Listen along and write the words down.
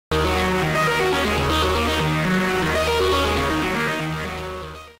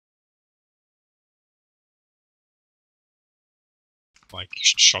Like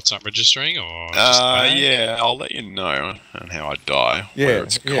shots aren't registering, or just lag? Yeah, I'll let you know on how I die. Yeah, whether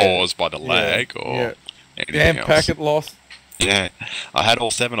it's caused by the lag or anything Damn else. packet loss. Yeah, I had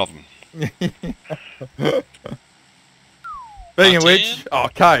all 7 of them. Speaking of which,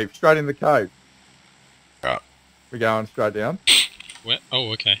 cave, straight in the cave. Right. We're going straight down. Where?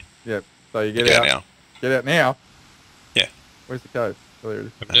 Oh, okay. Yep. So you get Get out now. Get out now. Yeah. Where's the cave? Oh, there it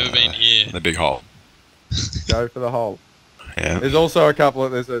is. I've never been here. The big hole. Go for the hole. Yeah. There's also a couple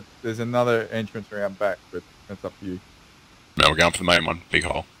of there's another entrance around back, but that's up to you. No, we're going for the main one. Big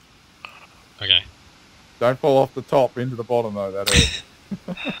hole. Okay. Don't fall off the top into the bottom though. That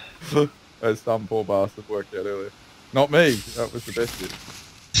hurt. As some poor bastard worked out earlier. Not me. That was the best bit.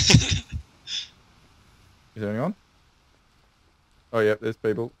 Is there anyone? Oh yep, there's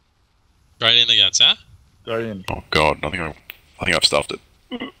people. Right in the guts, huh? Straight in. Oh god, I think I've stuffed it.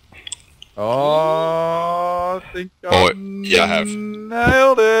 Oh, I think I have.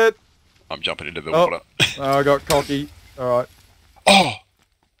 nailed it. I'm jumping into the water. Oh, I got cocky. All right. Oh!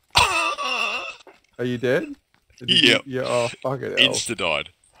 Are you dead? Yep. Yeah. Oh, fuck it. Insta died.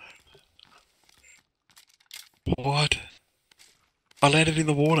 What? I landed in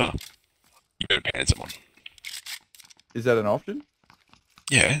the water. You better pan someone. Is that an option?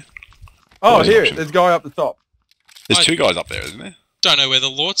 Yeah. Oh, What is here. option? There's a guy up the top. There's 2 guys up there, isn't there? Don't know where the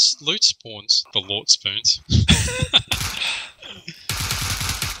loot spawns. The loot spoons.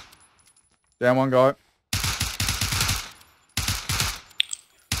 Down one guy.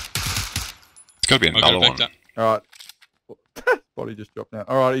 It's got to be another one. All right. Body just dropped down.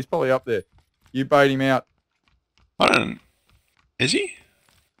 All right, he's probably up there. You bait him out. I don't... Is he?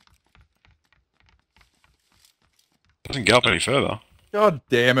 Doesn't go up any further. God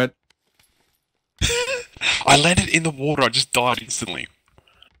damn it. I landed in the water. I just died instantly.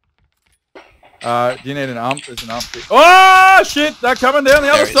 Do you need an ump? There's an ump here. Oh, shit. They're coming down the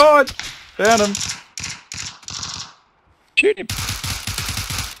other side. Found him. Shoot him.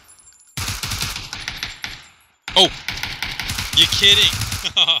 Oh! You're kidding!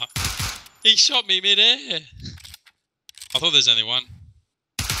 He shot me mid-air! I thought there's only one.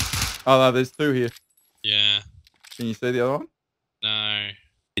 Oh, no, there's 2 here. Yeah. Can you see the other one? No.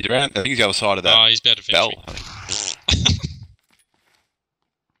 He's around. I think he's the other side of that. Oh, he's about to finish bell. me.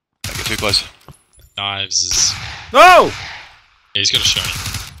 Don't get too close. Knives is... No! Yeah, he's got a shot.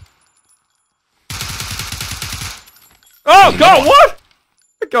 Oh, God, what?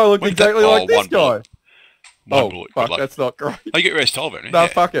 That guy looked Wait, exactly like this guy. One bullet. Fuck, Good luck. that's not great. Oh, you get rest 12, don't you? No, Yeah.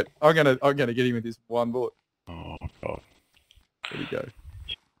 fuck it. I'm gonna get him with this one bullet. Oh, God. There we go.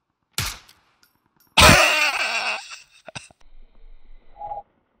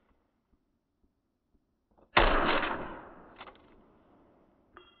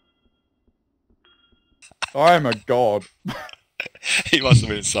 I am a god. He must have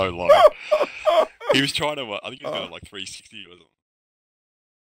been so low. He was trying to, I think he was going like 360 or something.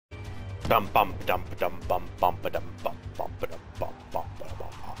 Dum bum dum dum bum bum dum bum bum dum bum bum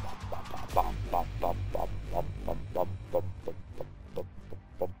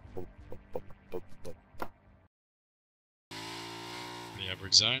The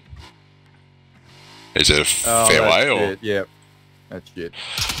average zone. Is it a fairway or? Yep. That's shit.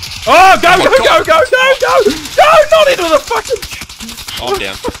 Oh, go, go, go, go, go, go! Go, not into the fucking... I'm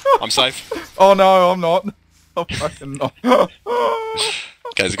down. I'm safe. Oh, no, I'm not. I'm fucking not.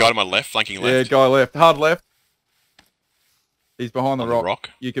 Okay, there's a guy to my left, flanking left. Yeah, guy left. Hard left. He's behind the On rock.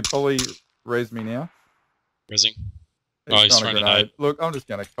 You could probably res me now. Resing. He's He's throwing throwing a a grenade. Look, I'm just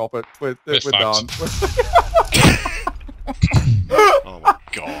going to cop it. We're fucked. done. Oh my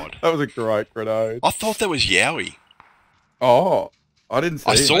god. That was a great grenade. I thought that was Yowie. Oh, I didn't see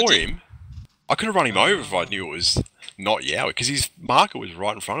I him. saw him. I could have run him over if I knew it was not Yowie, because his marker was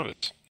right in front of us.